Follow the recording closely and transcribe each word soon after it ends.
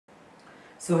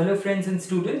So hello friends and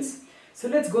students. So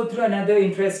let's go through another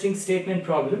interesting statement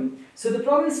problem. So the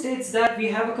problem states that we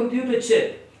have a computer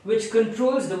chip which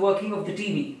controls the working of the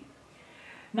TV.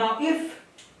 Now if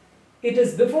it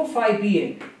is before 5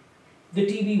 p.m. the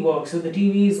TV works, so the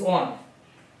TV is on.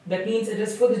 That means it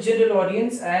is for the general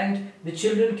audience and the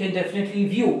children can definitely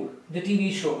view the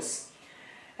TV shows.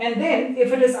 And then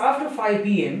if it is after 5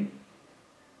 p.m.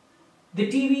 the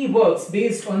TV works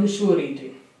based on the show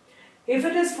rating. If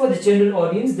it is for the general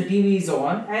audience, the TV is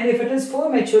on, and if it is for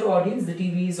mature audience, the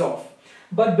TV is off.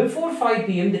 But before 5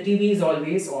 p.m. the TV is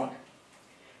always on.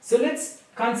 So let's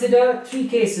consider three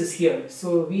cases here.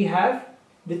 So we have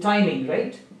the timing,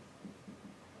 right?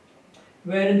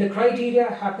 Wherein the criteria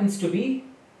happens to be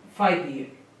 5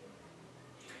 p.m.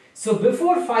 So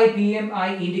before 5 p.m.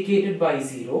 I indicated by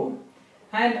 0,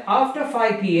 and after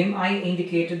 5 p.m. I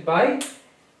indicated by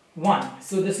 1.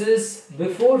 So this is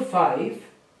before 5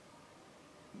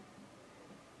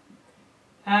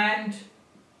 and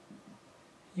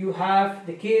you have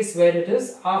the case where it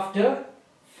is after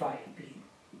 5 p.m.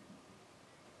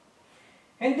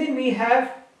 And then we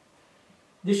have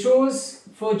the shows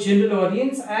for general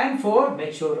audience and for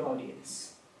mature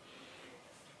audience.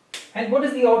 And what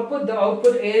is the output? The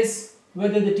output is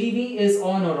whether the TV is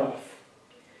on or off.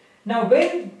 Now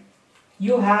when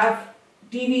you have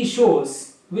TV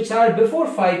shows which are before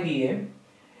 5 p.m.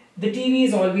 the TV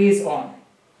is always on,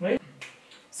 right?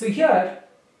 So here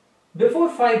before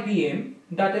 5 p.m.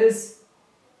 that is,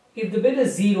 if the bit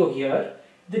is 0 here,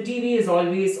 the TV is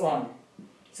always on.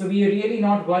 So we are really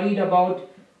not worried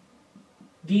about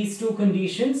these two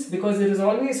conditions because it is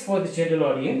always for the general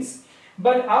audience.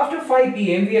 But after 5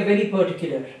 p.m. we are very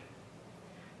particular.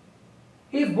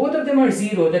 If both of them are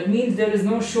 0, that means there is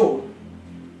no show.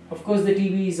 Of course the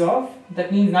TV is off,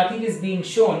 that means nothing is being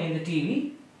shown in the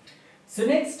TV. So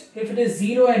next, if it is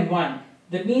 0 and 1,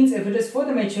 that means if it is for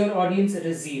the mature audience it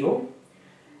is 0.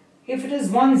 If it is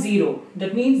 1, 0,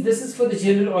 that means this is for the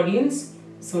general audience,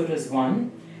 so it is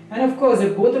 1. And of course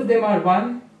if both of them are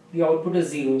 1, the output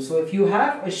is 0. So if you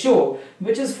have a show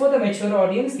which is for the mature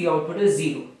audience, the output is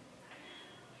 0.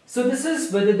 So this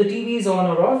is whether the TV is on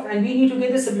or off, and we need to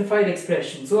get the simplified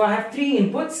expression. So I have three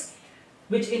inputs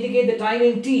which indicate the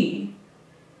timing T,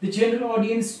 the general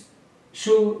audience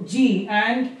show G,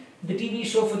 and the TV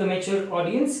show for the mature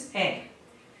audience N.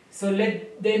 So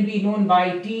let them be known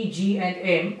by T, G and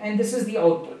M, and this is the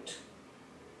output.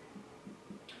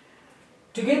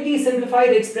 To get the simplified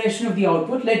expression of the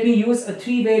output, let me use a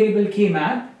 3-variable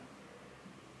K-map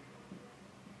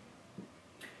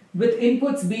with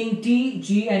inputs being T,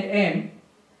 G and M.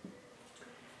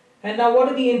 And now what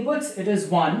are the inputs? It is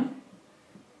 1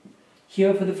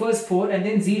 here for the first 4, and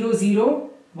then 0, 0,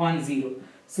 1, 0.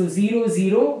 So 0,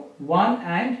 0, 1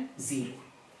 and 0.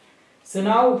 So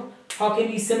now how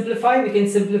can we simplify? We can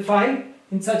simplify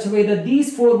in such a way that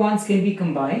these 4 ones can be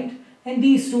combined and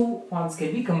these 2 ones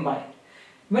can be combined.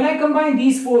 When I combine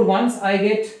these 4 ones, I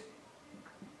get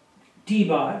T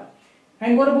bar.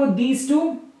 And what about these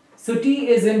 2? So T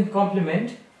is in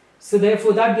complement, so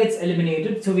therefore that gets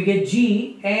eliminated. So we get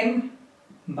G M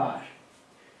bar.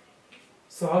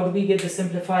 So how do we get the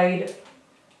simplified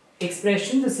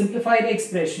expression? The simplified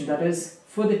expression, that is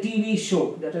for the TV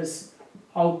show, that is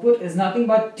output, is nothing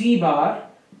but T bar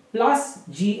plus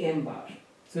GM bar.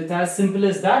 So it's as simple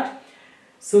as that.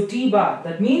 So T bar,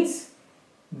 that means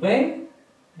when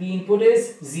the input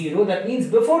is 0, that means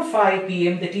before 5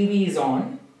 p.m. the TV is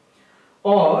on,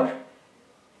 or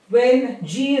when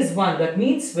G is 1, that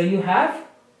means when you have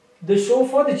the show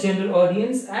for the general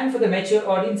audience and for the mature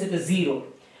audience it is 0,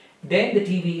 then the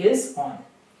TV is on.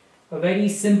 A very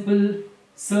simple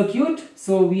circuit.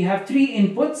 So we have 3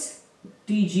 inputs,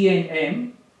 T, G and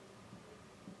M.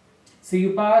 So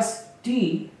you pass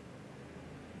T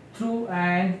through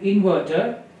an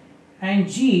inverter and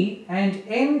G and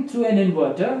M through an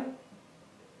inverter,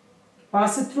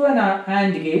 pass it through an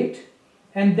AND gate,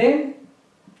 and then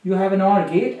you have an OR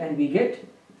gate and we get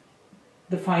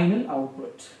the final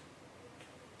output.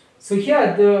 So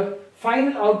here the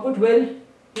final output will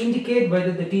indicate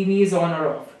whether the TV is on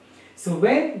or off. So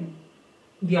when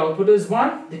the output is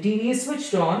 1, the TV is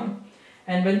switched on,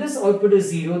 and when this output is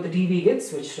 0, the TV gets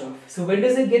switched off. So when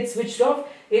does it get switched off?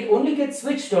 It only gets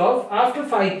switched off after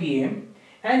 5 p.m.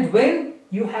 and when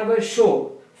you have a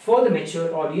show for the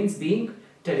mature audience being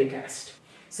telecast.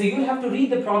 So you will have to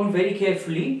read the problem very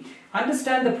carefully,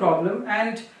 understand the problem,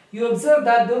 and you observe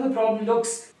that though the problem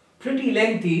looks pretty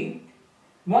lengthy,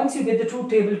 once you get the truth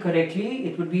table correctly,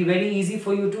 it would be very easy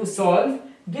for you to solve,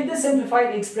 get the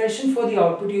simplified expression for the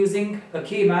output using a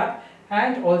K-map,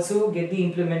 and also get the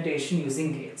implementation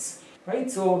using gates.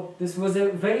 Right? So this was a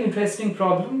very interesting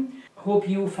problem. Hope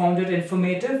you found it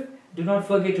informative. Do not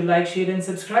forget to like, share and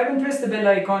subscribe, and press the bell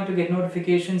icon to get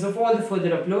notifications of all the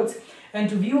further uploads. And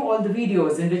to view all the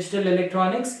videos in digital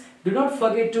electronics, do not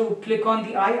forget to click on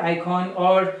the I icon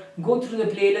or go through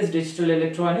the playlist Digital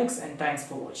Electronics, and thanks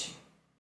for watching.